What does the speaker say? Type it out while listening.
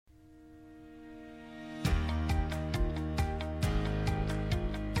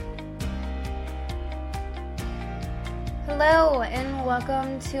Hello, and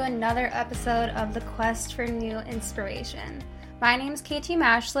welcome to another episode of The Quest for New Inspiration. My name is KT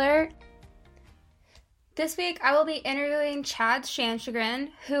Mashler. This week, I will be interviewing Chad Sanschagrin,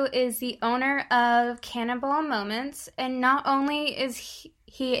 who is the owner of Cannonball Moments, and not only is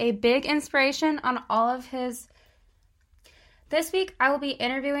he a big inspiration on all of his... This week, I will be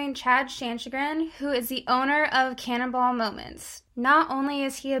interviewing Chad Sanschagrin, who is the owner of Cannonball Moments. Not only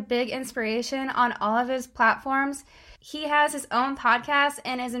is he a big inspiration on all of his platforms, he has his own podcast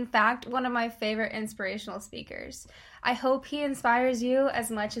and is in fact one of my favorite inspirational speakers. I hope he inspires you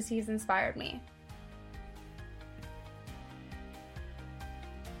as much as he's inspired me.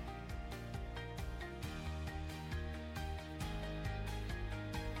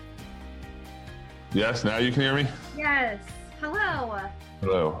 Yes, now you can hear me? Yes. Hello.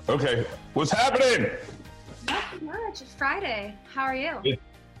 Hello. Okay, what's happening? Not much. It's Friday. How are you? It's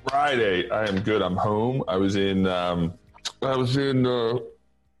Friday. I am good. I'm home. I was in Denver. I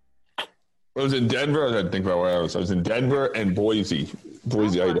had to think about where I was. I was in Denver and Boise,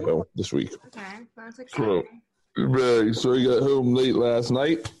 Idaho this week. Okay, that's exciting. So I got home late last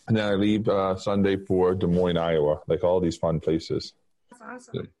night, and then I leave Sunday for Des Moines, Iowa. Like all these fun places. That's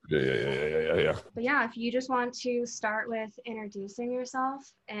awesome. Yeah. But yeah, if you just want to start with introducing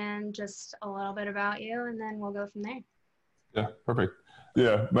yourself and just a little bit about you, and then we'll go from there. Yeah, perfect.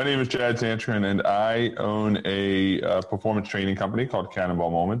 Yeah, my name is Chad Sanschagrin, and I own a performance training company called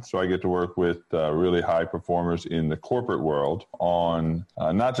Cannonball Moments. So I get to work with really high performers in the corporate world on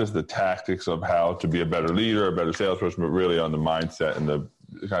not just the tactics of how to be a better leader, a better salesperson, but really on the mindset and the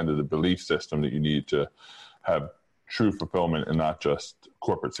kind of the belief system that you need to have true fulfillment and not just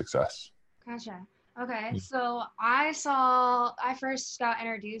corporate success. Gotcha. Okay, so I first got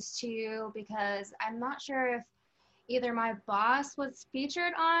introduced to you because I'm not sure if either my boss was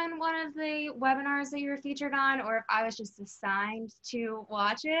featured on one of the webinars that you were featured on, or if I was just assigned to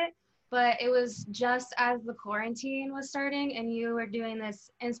watch it. But it was just as the quarantine was starting, and you were doing this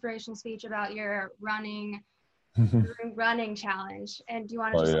inspirational speech about your running challenge. And do you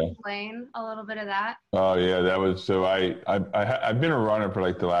want to explain a little bit of that? Oh yeah, that was so. I've been a runner for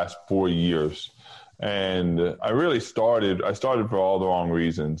like the last 4 years. And I started for all the wrong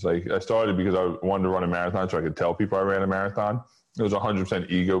reasons. Like I started because I wanted to run a marathon so I could tell people I ran a marathon. It was 100%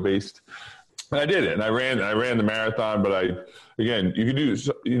 ego based. And I did it. And I ran the marathon, but you can do,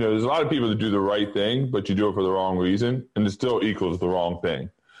 there's a lot of people that do the right thing, but you do it for the wrong reason, and it still equals the wrong thing.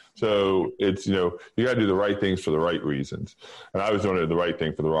 So it's, you got to do the right things for the right reasons. And I was doing the right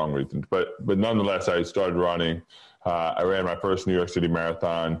thing for the wrong reasons. But nonetheless, I started running. I ran my first New York City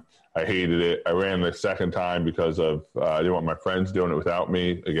marathon. I hated it. I ran the second time because of I didn't want my friends doing it without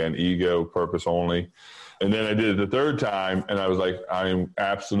me. Again, ego, purpose only. And then I did it the third time, and I was like, I'm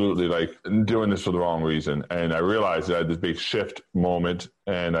absolutely doing this for the wrong reason. And I realized that I had this big shift moment,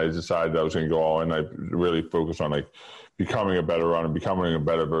 and I decided I was going to go all in. I really focused on becoming a better runner, becoming a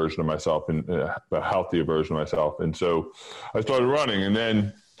better version of myself, and a healthier version of myself. And so I started running. And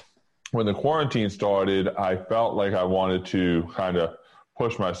then when the quarantine started, I felt like I wanted to kind of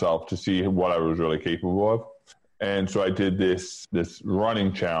push myself to see what I was really capable of. And so I did this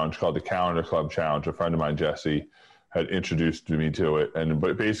running challenge called the Calendar Club Challenge. A friend of mine, Jesse, had introduced me to it.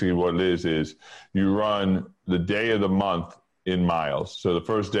 But basically what it is you run the day of the month in miles. So the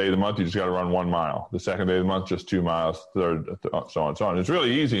first day of the month, you just got to run 1 mile. The second day of the month, just 2 miles. Third, so on and so on. It's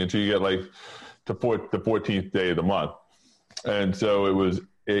really easy until you get to the 14th day of the month. And so it was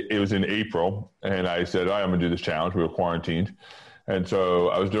in April. And I said, I'm going to do this challenge. We were quarantined. And so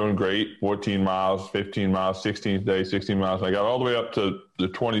I was doing great, 14 miles, 15 miles, 16th day, 16 miles. And I got all the way up to the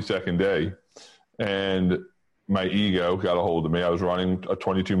 22nd day, and my ego got a hold of me. I was running a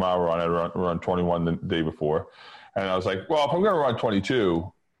 22-mile run. I run 21 the day before. And I was like, well, if I'm going to run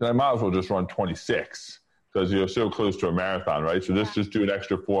 22, then I might as well just run 26 because you're so close to a marathon, right? So just do an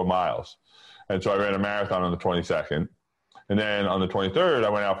extra 4 miles. And so I ran a marathon on the 22nd. And then on the 23rd, I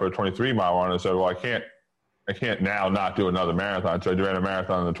went out for a 23-mile run and said, well, I can't now not do another marathon. So I ran a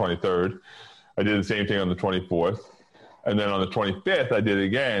marathon on the 23rd. I did the same thing on the 24th. And then on the 25th, I did it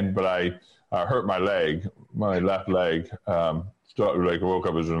again, but I hurt my leg, my left leg. I woke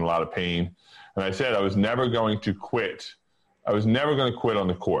up, I was in a lot of pain. And I said I was never going to quit. I was never going to quit on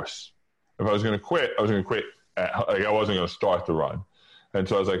the course. If I was going to quit, I was going to quit. I wasn't going to start the run. And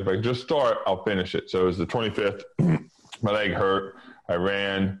so I was like, if I could just start, I'll finish it. So it was the 25th. My leg hurt. I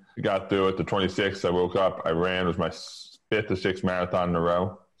ran, got through it. The 26th, I woke up. I ran. It was my 5th or 6th marathon in a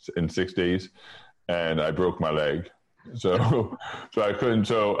row in 6 days, and I broke my leg. So I couldn't.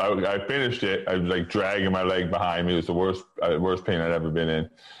 So I finished it. I was dragging my leg behind me. It was the worst pain I'd ever been in,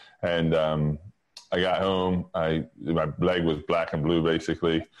 and I got home. My leg was black and blue,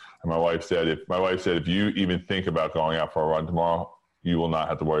 basically. And my wife said, if you even think about going out for a run tomorrow, you will not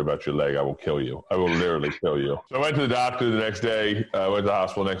have to worry about your leg. I will kill you. I will literally kill you. So I went to the doctor the next day. I went to the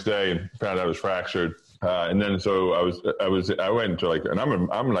hospital the next day and found out it was fractured. And then so I went to like, and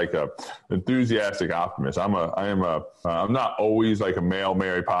I'm like a enthusiastic optimist. I'm not always like a male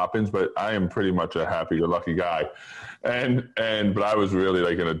Mary Poppins, but I am pretty much a happy-go-lucky guy. But I was really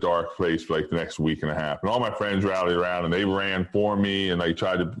like in a dark place for like the next week and a half. And all my friends rallied around and they ran for me and they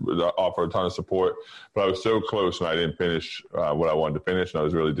tried to offer a ton of support. But I was so close and I didn't finish what I wanted to finish, and I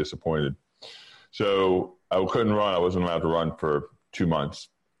was really disappointed. So I couldn't run. I wasn't allowed to run for 2 months.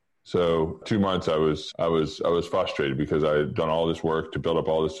 So 2 months I was frustrated because I had done all this work to build up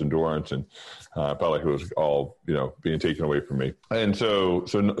all this endurance, and I felt like it was all, being taken away from me. And so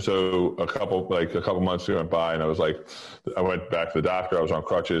a couple months went by, and I went back to the doctor. I was on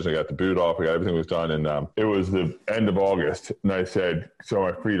crutches. I got the boot off. I got everything was done. And it was the end of August. And I said, so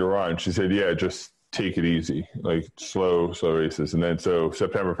am I free to run? She said, yeah, just take it easy, like slow races. And then so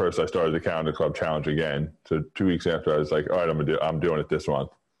September 1st, I started the Calendar Club Challenge again. So 2 weeks after, I was like, all right, I'm doing it this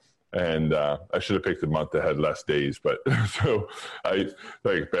month. And I should have picked the month that had less days, but so I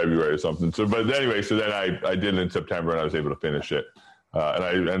like February or something. So, but anyway, so then I did it in September and I was able to finish it.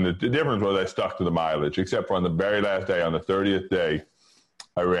 And the difference was I stuck to the mileage, except for on the very last day, on the 30th day,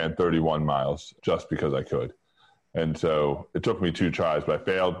 I ran 31 miles just because I could. And so it took me 2 tries, but I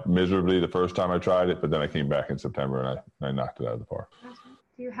failed miserably the first time I tried it. But then I came back in September and I knocked it out of the park.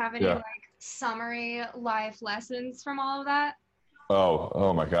 Do you have any summary life lessons from all of that?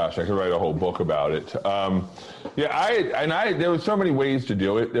 Oh my gosh, I could write a whole book about it. There were so many ways to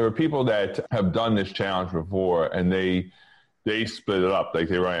do it. There were people that have done this challenge before, and they split it up. Like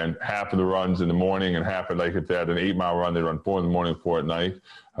they ran half of the runs in the morning and half of, like if they had an 8-mile run, they run 4 in the morning, 4 at night.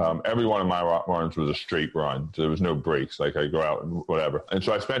 Every one of my runs was a straight run. So there was no breaks. Like I go out and whatever. And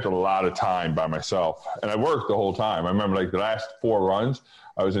so I spent a lot of time by myself, and I worked the whole time. I remember like the last 4 runs,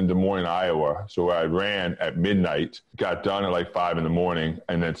 I was in Des Moines, Iowa. So I ran at midnight, got done at like 5 in the morning,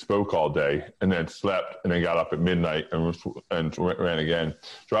 and then spoke all day, and then slept, and then got up at midnight and ran again.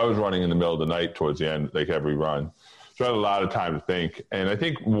 So I was running in the middle of the night towards the end, like every run. So I had a lot of time to think. And I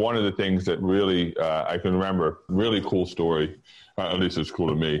think one of the things that really I can remember, really cool story, at least it's cool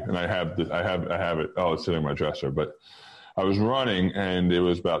to me, and I have it. Oh, it's sitting in my dresser. But I was running, and it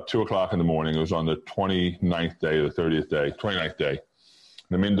was about 2 o'clock in the morning. It was on the 29th day, or the 29th day.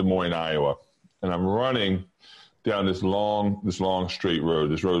 I'm in Des Moines, Iowa, and I'm running down this long straight road.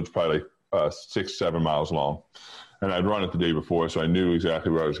 This road's probably like 6-7 miles long, and I'd run it the day before, so I knew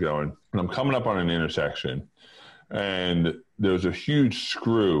exactly where I was going. And I'm coming up on an intersection, and there's a huge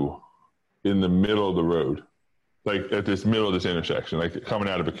screw in the middle of the road, like at this middle of this intersection, like coming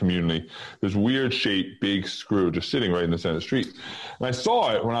out of a community. This weird shaped big screw just sitting right in the center of the street. And I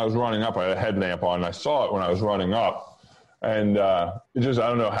saw it when I was running up. I had a headlamp on, and I saw it when I was running up. And I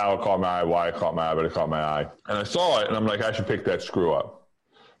don't know how it caught my eye, why it caught my eye, but it caught my eye. And I saw it, and I'm like, I should pick that screw up.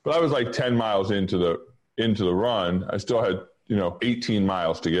 But I was like 10 miles into the run. I still had 18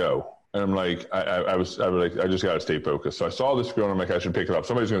 miles to go, and I'm like, I just got to stay focused. So I saw the screw, and I'm like, I should pick it up.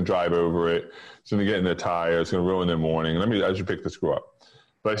 Somebody's going to drive over it. It's going to get in their tire. It's going to ruin their morning. I should pick the screw up.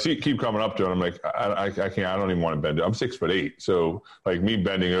 But I see it keep coming up to it. And I'm like, I can't. I don't even want to bend it. I'm 6'8", so like me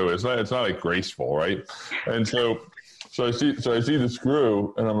bending over, it's not like graceful, right? And so I see the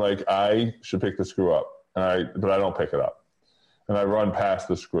screw, and I'm like, I should pick the screw up, but I don't pick it up, and I run past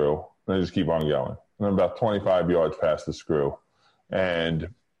the screw, and I just keep on going, and I'm about 25 yards past the screw, and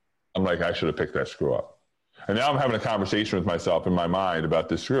I'm like, I should have picked that screw up, and now I'm having a conversation with myself in my mind about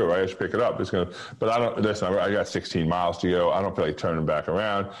this screw, right? I should pick it up. But I don't. Listen, I got 16 miles to go. I don't feel like turning back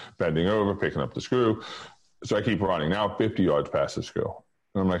around, bending over, picking up the screw, so I keep running. Now I'm 50 yards past the screw.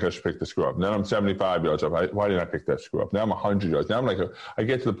 And I'm like, I should pick the screw up. And then I'm 75 yards up. Why didn't I pick that screw up? Now I'm 100 yards. Now I'm like, I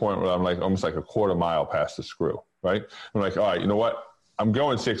get to the point where I'm like almost like a quarter mile past the screw, right? I'm like, all right, you know what? I'm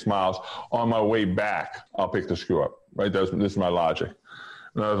going 6 miles. On my way back, I'll pick the screw up, right? This is my logic.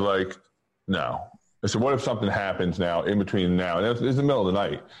 And I was like, no. I said, what if something happens now in between now? And it's the middle of the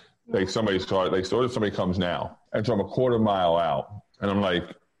night. Like so what if somebody comes now? And so I'm a quarter mile out. And I'm like,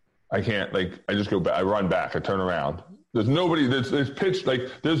 I can't, like, I just go back. I run back. I turn around. There's nobody, there's pitch, like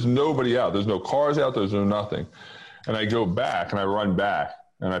there's nobody out. There's no cars out. There's no nothing. And I go back and I run back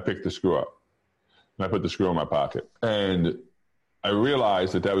and I pick the screw up and I put the screw in my pocket. And I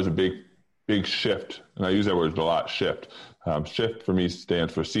realized that was a big shift. And I use that word a lot, shift. Shift for me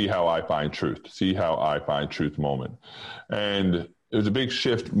stands for see how I find truth moment. And It was a big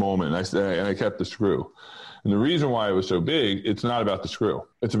shift moment, and I kept the screw. And the reason why it was so big, it's not about the screw.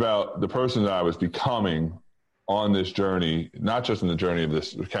 It's about the person that I was becoming on this journey, not just in the journey of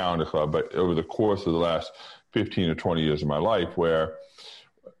this calendar club, but over the course of the last 15 or 20 years of my life, where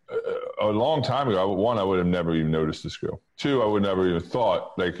a long time ago, one, I would have never even noticed the screw. Two, I would never even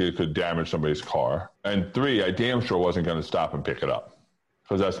thought like it could damage somebody's car. And three, I damn sure wasn't going to stop and pick it up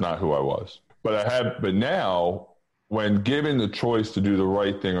because that's not who I was. But now, when given the choice to do the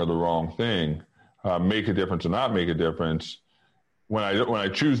right thing or the wrong thing, make a difference or not make a difference, when I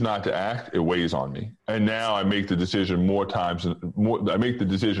choose not to act, it weighs on me. And now I make the decision more times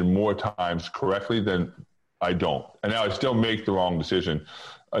correctly than I don't. And now I still make the wrong decision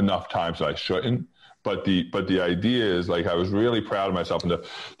enough times that I shouldn't. But the idea is, like, I was really proud of myself. And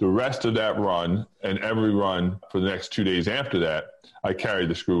the rest of that run and every run for the next 2 days after that, I carried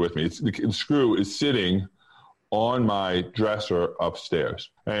the screw with me. The screw is sitting on my dresser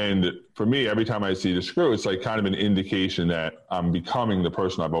upstairs. And for me, every time I see the screw, it's like kind of an indication that I'm becoming the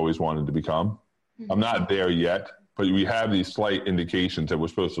person I've always wanted to become. Mm-hmm. I'm not there yet, but we have these slight indications that we're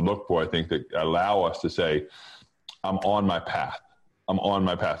supposed to look for, I think, that allow us to say, I'm on my path. I'm on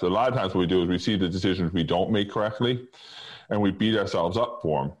my path. So a lot of times what we do is we see the decisions we don't make correctly and we beat ourselves up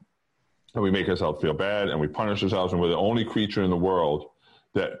for them. And we make ourselves feel bad and we punish ourselves. And we're the only creature in the world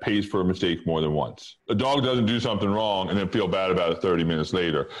that pays for a mistake more than once. A dog doesn't do something wrong and then feel bad about it 30 minutes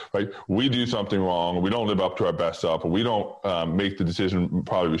later, right? We do something wrong. We don't live up to our best self, or we don't make the decision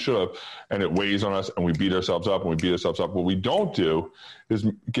probably we should have, and it weighs on us and we beat ourselves up and we beat ourselves up. What we don't do is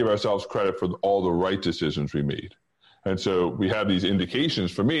give ourselves credit for all the right decisions we made. And so we have these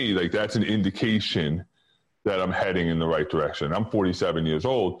indications. For me, like, that's an indication that I'm heading in the right direction. I'm 47 years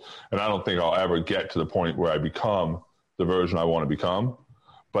old, and I don't think I'll ever get to the point where I become the version I want to become.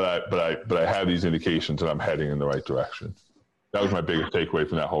 But I have these indications that I'm heading in the right direction. That was my biggest takeaway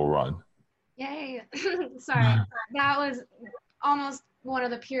from that whole run. Yay. Sorry. That was almost one of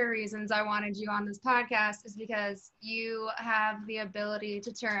the pure reasons I wanted you on this podcast, is because you have the ability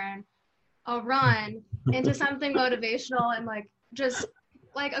to turn a run into something motivational and just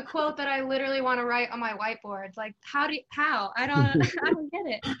like a quote that I literally want to write on my whiteboard. Like, how? I don't get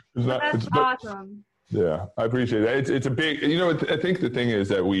it. That's awesome. Yeah, I appreciate that. It's a big, I think the thing is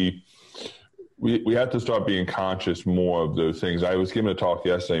that we have to start being conscious more of those things. I was giving a talk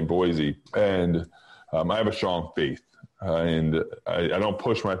yesterday in Boise, and I have a strong faith, and I don't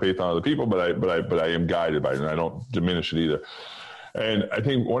push my faith on other people, but I am guided by it, and I don't diminish it either. And I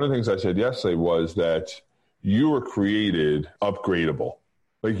think one of the things I said yesterday was that you were created upgradeable.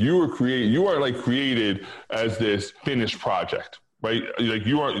 Like, you are created as this finished project. Right? Like,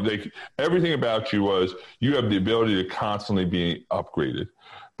 you are, like, everything about you was, you have the ability to constantly be upgraded.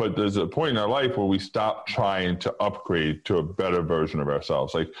 But there's a point in our life where we stop trying to upgrade to a better version of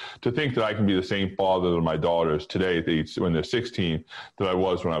ourselves. Like, to think that I can be the same father to my daughters today when they're 16 that I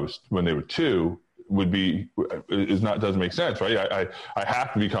was when they were 2 doesn't make sense, right? I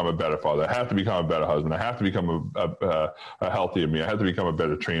have to become a better father. I have to become a better husband. I have to become a healthier me. I have to become a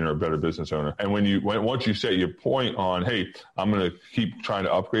better trainer, a better business owner. And once you set your point on, hey, I'm going to keep trying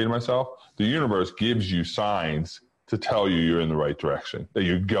to upgrade myself, the universe gives you signs to tell you you're in the right direction, that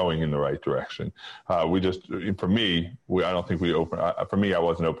you're going in the right direction. I wasn't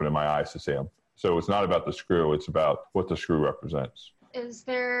opening my eyes to see them. So it's not about the screw. It's about what the screw represents. Is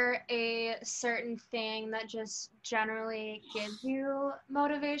there a certain thing that just generally gives you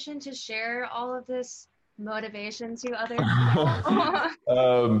motivation to share all of this motivation to other people?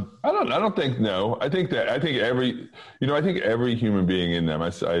 I don't think, no. I think every human being in them, I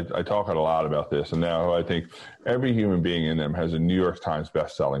talk a lot about this, and now I think every human being in them has a New York Times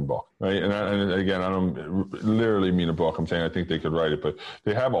best-selling book, right? And again, I don't literally mean a book. I'm saying I think they could write it, but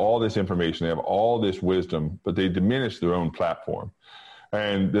they have all this information, they have all this wisdom, but they diminish their own platform.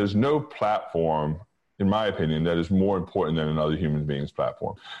 And there's no platform, in my opinion, that is more important than another human being's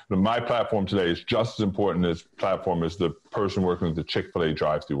platform. But my platform today is just as important as platform as the person working at the Chick-fil-A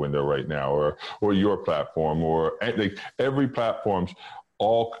drive-through window right now, or your platform, or like, every platform's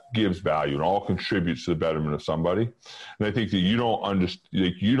all gives value and all contributes to the betterment of somebody. And I think that you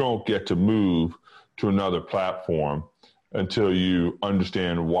don't get to move to another platform until you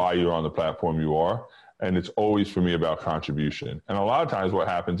understand why you're on the platform you are. And it's always, for me, about contribution. And a lot of times what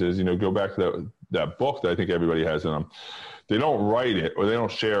happens is, go back to that book that I think everybody has in them. They don't write it or they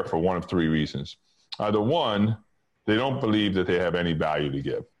don't share it for one of 3 reasons. Either one, they don't believe that they have any value to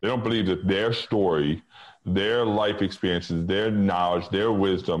give. They don't believe that their story their life experiences, their knowledge, their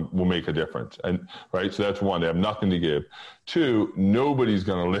wisdom will make a difference. And right, so that's one, they have nothing to give. Two, nobody's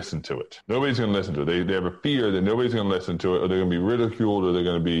going to listen to it. Nobody's going to listen to it. They have a fear that nobody's going to listen to it, or they're going to be ridiculed, or they're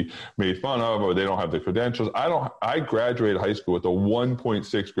going to be made fun of, or they don't have the credentials. I graduated high school with a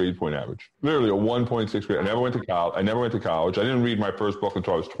 1.6 grade point average. Literally a 1.6 grade. I never went to college. I didn't read my first book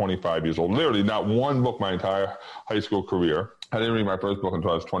until I was 25 years old. Literally not one book my entire high school career. I didn't read my first book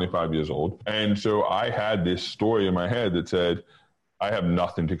until I was 25 years old. And so I had this story in my head that said, I have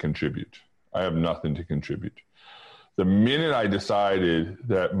nothing to contribute. I have nothing to contribute. The minute I decided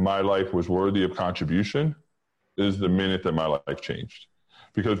that my life was worthy of contribution is the minute that my life changed.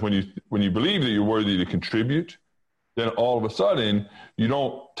 Because when you believe that you're worthy to contribute, then all of a sudden you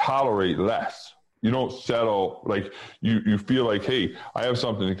don't tolerate less. You don't settle, like you feel like, hey, I have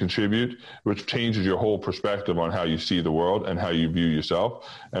something to contribute, which changes your whole perspective on how you see the world and how you view yourself.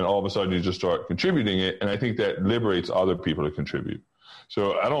 And all of a sudden you just start contributing it. And I think that liberates other people to contribute.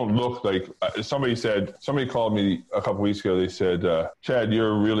 So I don't look like, somebody called me a couple weeks ago. They said, Chad, you're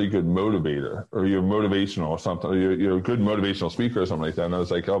a really good motivator, or you're motivational or something. Or you're a good motivational speaker or something like that. And I was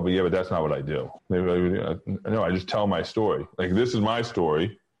like, oh, but that's not what I do. No, I just tell my story. Like, this is my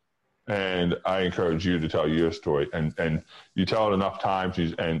story. And I encourage you to tell your story, and you tell it enough times,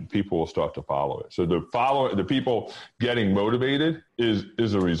 and people will start to follow it. So the people getting motivated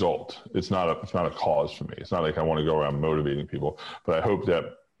is a result. It's not a cause for me. It's not like I want to go around motivating people, but I hope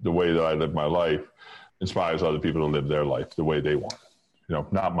that the way that I live my life inspires other people to live their life the way they want.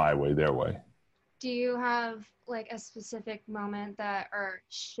 Not my way, their way. Do you have like a specific moment or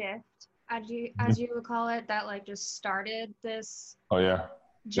shift, as you would call it, that like just started this? Oh yeah.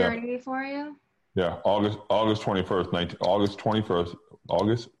 Journey for you? Yeah, August 21st,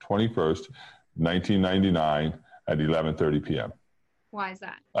 1999 at 11:30 p.m. Why is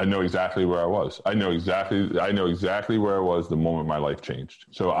that? I know exactly where I was. I know exactly where I was the moment my life changed.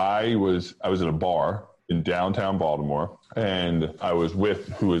 So I was at a bar in downtown Baltimore, and I was with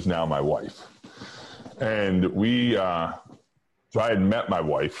who is now my wife. And so I had met my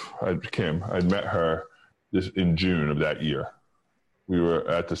wife, Kim. I'd met her in June of that year. We were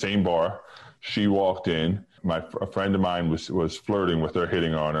at the same bar. She walked in. A friend of mine was flirting with her,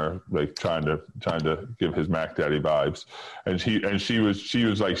 hitting on her, like trying to give his Mac Daddy vibes, and she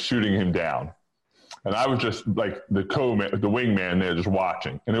was like shooting him down, and I was just like the wingman there, just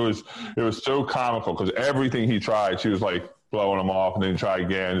watching, and it was so comical because everything he tried, she was like blowing him off, and then try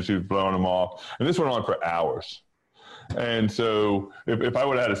again, and she was blowing him off, and this went on for hours. And so if I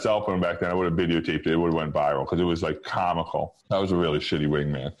would have had a cell phone back then, I would have videotaped it. It would have went viral because it was like comical. I was a really shitty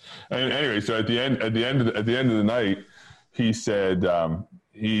wingman. And anyway, so at the end of the night, he said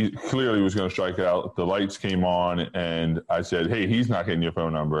he clearly was going to strike out. The lights came on, and I said, "Hey, he's not getting your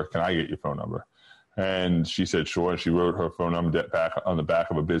phone number. Can I get your phone number?" And she said, "Sure." And she wrote her phone number back on the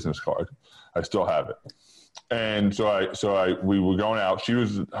back of a business card. I still have it. And so we were going out. She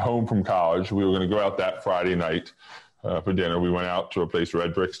was home from college. We were going to go out that Friday night. For dinner. We went out to a place,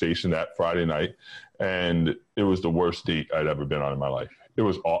 Red Brick Station, that Friday night, and it was the worst date I'd ever been on in my life. It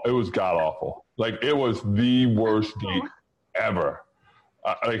was god awful. Like, it was the worst date ever.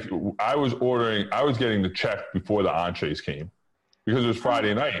 I was getting the check before the entrees came because it was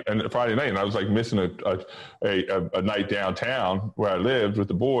Friday night, and I was like missing a night downtown where I lived with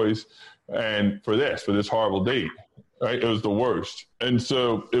the boys, and for this horrible date, right? It was the worst, and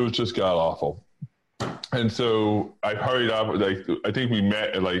so it was just god awful. And so I hurried up. Like, I think we met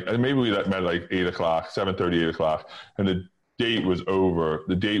at maybe we met at like 8 o'clock, 7:30, 8 o'clock. And the date was over.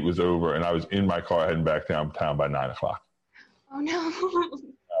 And I was in my car heading back downtown by 9 o'clock. Oh no.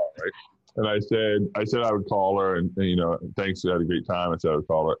 Right. And I said I would call her, and thanks, I had a great time. I said I would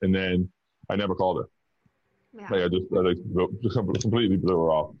call her. And then I never called her. Yeah. Like, I just completely blew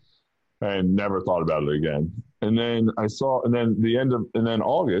her off and never thought about it again. And then August,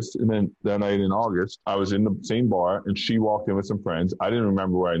 and then that night in August, I was in the same bar, and she walked in with some friends. I didn't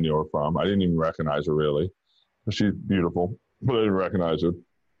remember where I knew her from. I didn't even recognize her, really. She's beautiful, but I didn't recognize her.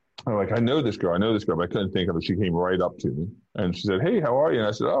 I'm like, I know this girl, but I couldn't think of her. She came right up to me, and she said, "Hey, how are you?" And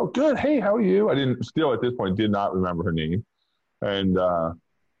I said, "Oh, good. Hey, how are you?" I at this point did not remember her name. And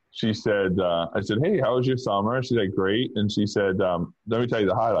she said, I said, "Hey, how was your summer?" She said, "Great." And she said, "Let me tell you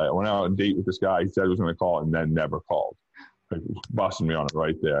the highlight. I went out on a date with this guy. He said he was going to call and then never called." Like, busting me on it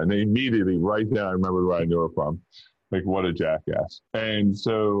right there. And then immediately, right then, I remembered where I knew her from. Like, what a jackass. And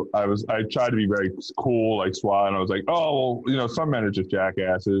so I tried to be very cool, like suave. And I was like, "Oh, well, some men are just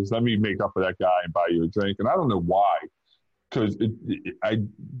jackasses. Let me make up for that guy and buy you a drink." And I don't know why, because I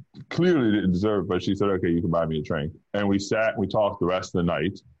clearly didn't deserve it. But she said, "Okay, you can buy me a drink." And we sat and we talked the rest of the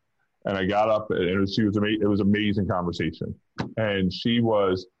night. And I got up, and it was amazing conversation. And she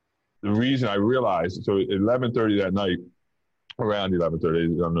was the reason I realized. So at 11:30 that night, around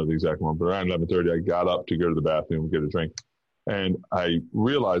 11:30, I don't know the exact one, but around 11:30, I got up to go to the bathroom and get a drink. And I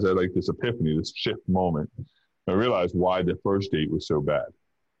realized I had like this epiphany, this shift moment. I realized why the first date was so bad.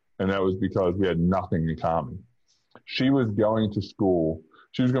 And that was because we had nothing in common. She was going to school.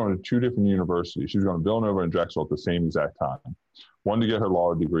 She was going to two different universities. She was going to Villanova and Drexel at the same exact time. One to get her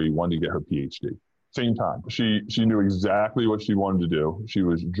law degree, one to get her PhD. Same time. She knew exactly what she wanted to do. She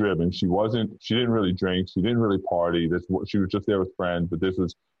was driven. She didn't really drink. She didn't really party. She was just there with friends, but this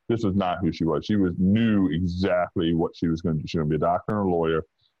was not who she was. She knew exactly what she was going to do. She was going to be a doctor and a lawyer.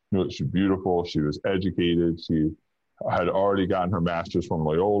 Knew that she was beautiful. She was educated. She had already gotten her master's from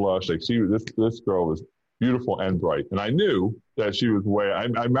Loyola. This girl was beautiful and bright. And I knew that she was I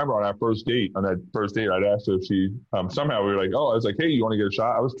remember on that first date, I'd asked her if she, somehow we were like, I was like, hey, you want to get a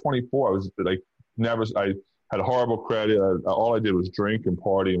shot? I was 24. I was like, I had horrible credit. All I did was drink and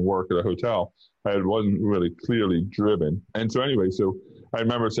party and work at a hotel. I wasn't really clearly driven. And so anyway, I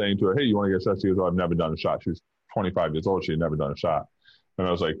remember saying to her, hey, you want to get a shot? She goes, I've never done a shot. She was 25 years old. She had never done a shot. And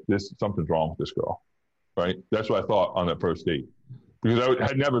I was like, something's wrong with this girl, right? That's what I thought on that first date. Because I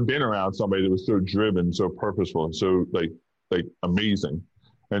had never been around somebody that was so driven, so purposeful, and so like amazing.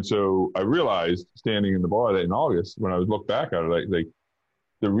 And so I realized standing in the bar in August, when I looked back at it, like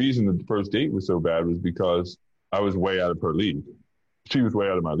the reason that the first date was so bad was because I was way out of her league. She was way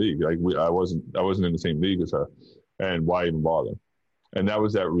out of my league. Like I wasn't in the same league as her. And why even bother? And that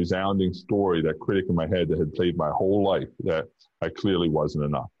was that resounding story, that critic in my head that had played my whole life, that I clearly wasn't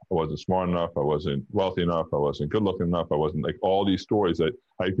enough. I wasn't smart enough. I wasn't wealthy enough. I wasn't good looking enough. I wasn't like all these stories that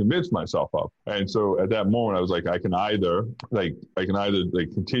I convinced myself of. And so at that moment, I was like, I can either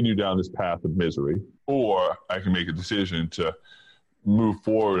continue down this path of misery, or I can make a decision to move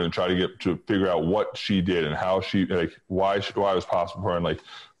forward and try to figure out what she did and how she, like, why it was possible for her, and like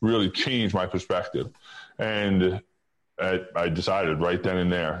really change my perspective. And I decided right then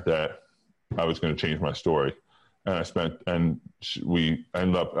and there that I was going to change my story. And she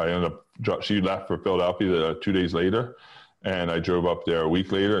left for Philadelphia 2 days later, and I drove up there a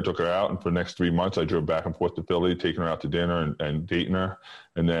week later and took her out. And for the next 3 months, I drove back and forth to Philly, taking her out to dinner and dating her.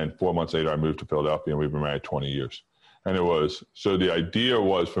 And then 4 months later, I moved to Philadelphia, and we've been married 20 years. And so the idea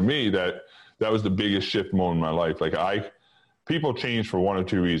was for me that was the biggest shift moment in my life. Like people change for one of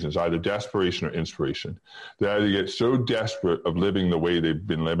two reasons, either desperation or inspiration. They either get so desperate of living the way they've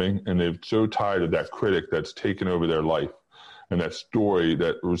been living, and they're so tired of that critic that's taken over their life, and that story,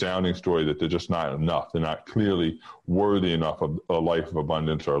 that resounding story that they're just not enough. They're not clearly worthy enough of a life of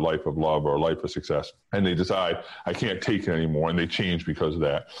abundance or a life of love or a life of success. And they decide, I can't take it anymore, and they change because of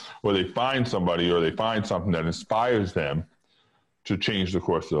that. Or they find somebody, or they find something that inspires them to change the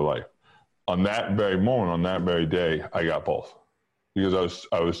course of their life. On that very moment, on that very day, I got both. Because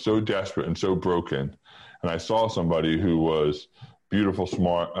I was so desperate and so broken. And I saw somebody who was beautiful,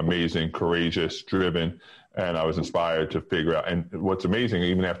 smart, amazing, courageous, driven, and I was inspired to figure out. And what's amazing,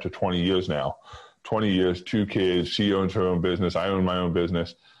 even after 20 years now, 20 years, 2 kids, she owns her own business, I own my own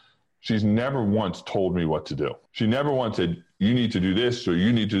business. She's never once told me what to do. She never once said, you need to do this or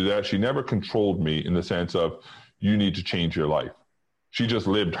you need to do that. She never controlled me in the sense of, you need to change your life. She just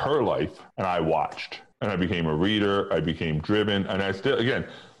lived her life, and I watched. And I became a reader, I became driven, and I still, again,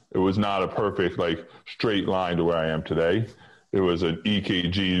 it was not a perfect, like, straight line to where I am today. It was an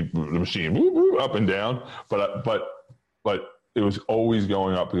EKG machine, whoop, whoop, up and down, but it was always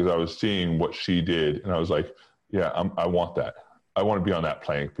going up because I was seeing what she did, and I was like, yeah, I want that. I want to be on that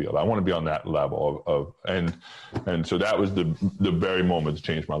playing field. I want to be on that level and so that was the very moment to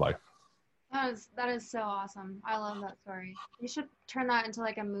change my life. That is so awesome. I love that story. You should turn that into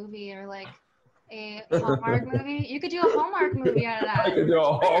like a movie or like a Hallmark movie. You could do a Hallmark movie out of that. I could do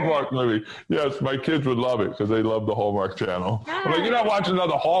a Hallmark movie. Yes, my kids would love it because they love the Hallmark channel. Yeah. I'm like, you're not watching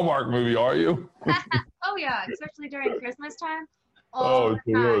another Hallmark movie, are you? Oh, yeah, especially during Christmas time. Oh,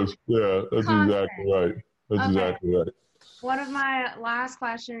 it was. Yeah, that's exactly right. That's exactly right. One of my last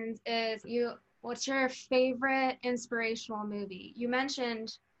questions is, what's your favorite inspirational movie? You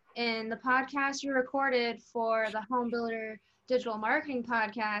mentioned in the podcast you recorded for the Home Builder Digital Marketing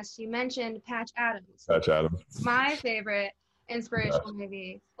Podcast, you mentioned Patch Adams. Patch Adams. My favorite inspirational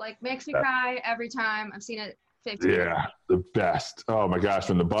movie. Like, makes me cry every time. I've seen it 50 times. Yeah, the best. Oh my gosh,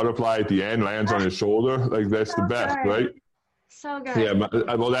 when the butterfly at the end lands on his shoulder, like that's so the best, good. Right? So good. Yeah,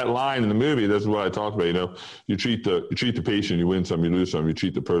 well, that line in the movie, that's what I talk about. You know, you treat the patient, you win some, you lose some. You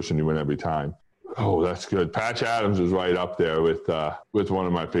treat the person, you win every time. Oh, that's good. Patch Adams is right up there with one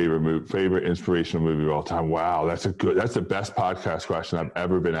of my favorite inspirational movies of all time. Wow, that's the best podcast question I've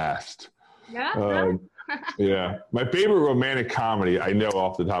ever been asked. Yeah. Yeah. My favorite romantic comedy, I know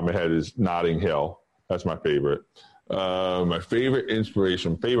off the top of my head, is Notting Hill. That's my favorite. My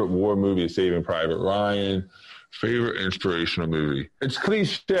favorite war movie is Saving Private Ryan. Favorite inspirational movie. It's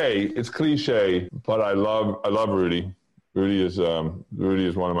cliche, but I love Rudy. Rudy is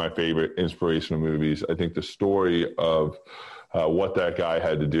one of my favorite inspirational movies. I think the story of what that guy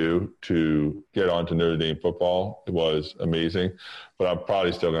had to do to get onto Notre Dame football was amazing. But I'm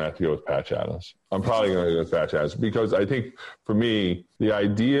probably still going to have to go with Patch Adams. Because I think for me, the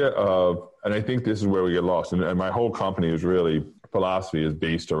idea of, and I think this is where we get lost, and my whole company is really, philosophy is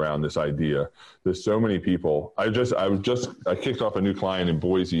based around this idea. There's so many people. I kicked off a new client in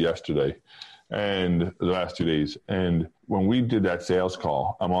Boise yesterday, and the last 2 days. And when we did that sales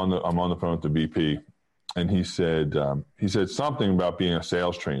call, I'm on the phone with the VP, and he said something about being a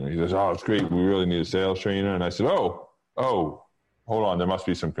sales trainer. He says, "Oh, it's great. We really need a sales trainer." And I said, "Oh, hold on. There must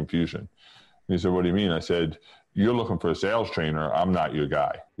be some confusion." And he said, "What do you mean?" I said, "You're looking for a sales trainer. I'm not your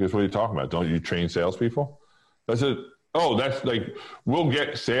guy." He goes, "What are you talking about? Don't you train salespeople?" I said, "Oh, that's like, we'll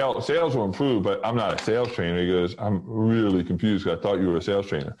get sales will improve, but I'm not a sales trainer." He goes, "I'm really confused because I thought you were a sales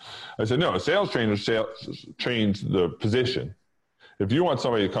trainer." I said, "No, a sales trainer trains the position. If you want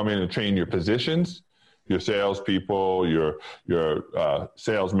somebody to come in and train your positions, your salespeople, your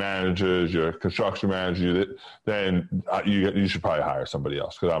sales managers, your construction managers, then you should probably hire somebody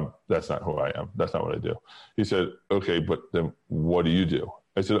else, because that's not who I am. That's not what I do." He said, "Okay, but then what do you do?"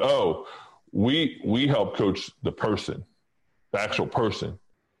 I said, "Oh, we help coach the person, the actual person,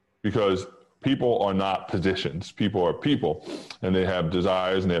 because people are not positions. People are people, and they have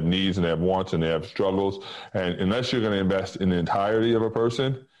desires, and they have needs, and they have wants, and they have struggles. And unless you're going to invest in the entirety of a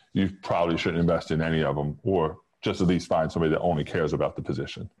person, you probably shouldn't invest in any of them, or just at least find somebody that only cares about the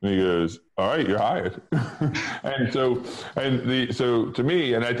position." And he goes, "All right, you're hired." So to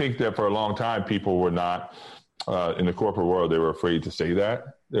me, and I think that for a long time, people were not, in the corporate world, they were afraid to say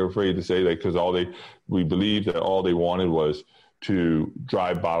that. They were afraid to say that because we believed that all they wanted was to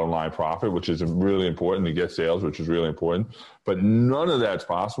drive bottom line profit, which is really important, to get sales, which is really important. But none of that's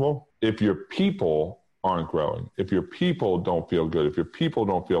possible if your people aren't growing, if your people don't feel good, if your people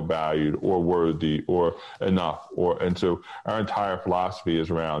don't feel valued or worthy or enough. And so our entire philosophy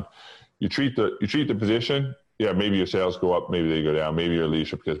is around, you treat the position. Yeah, maybe your sales go up, maybe they go down, maybe your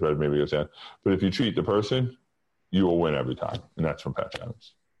leadership gets better, maybe it goes down. But if you treat the person, you will win every time. And that's from Patch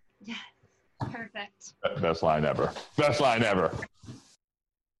Adams. Yes, perfect. Best line ever.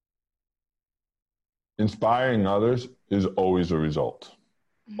 Inspiring others is always a result.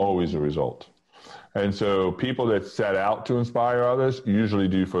 Always a result. And so people that set out to inspire others usually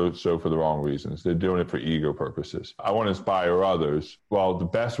do so for the wrong reasons. They're doing it for ego purposes. I want to inspire others. Well, the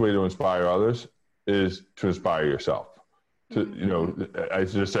best way to inspire others is to inspire yourself. I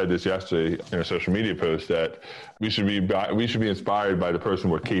just said this yesterday in a social media post, that we should be inspired by the person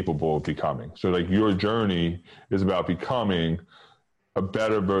we're capable of becoming. So like, your journey is about becoming a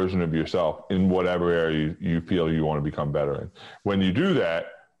better version of yourself in whatever area you feel you want to become better in. When you do that,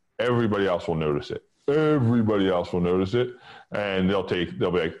 everybody else will notice it. And they'll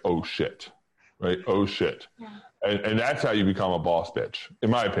be like, "Oh shit," right? "Oh shit." Yeah. And that's how you become a boss bitch, in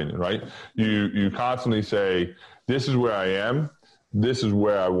my opinion, right? You constantly say, "This is where I am. This is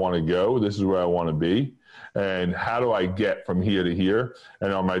where I want to go. This is where I want to be. And how do I get from here to here?"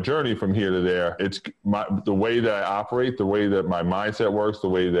 And on my journey from here to there, it's the way that I operate, the way that my mindset works, the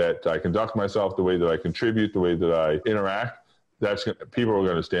way that I conduct myself, the way that I contribute, the way that I interact. People are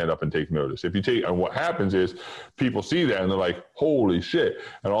going to stand up and take notice. And what happens is, people see that and they're like, "Holy shit."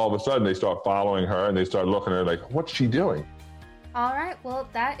 And all of a sudden they start following her, and they start looking at her like, "What's she doing?" All right, well,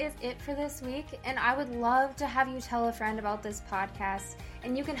 that is it for this week, and I would love to have you tell a friend about this podcast,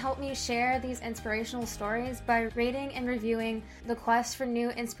 and you can help me share these inspirational stories by rating and reviewing The Quest for New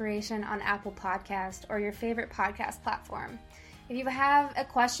Inspiration on Apple Podcast or your favorite podcast platform. If you have a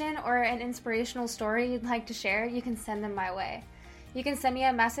question or an inspirational story you'd like to share, you can send them my way. You can send me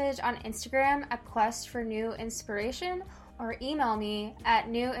a message on Instagram at Quest for New Inspiration, or email me at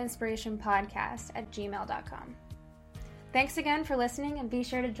newinspirationpodcast@gmail.com. Thanks again for listening, and be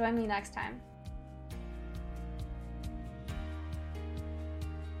sure to join me next time.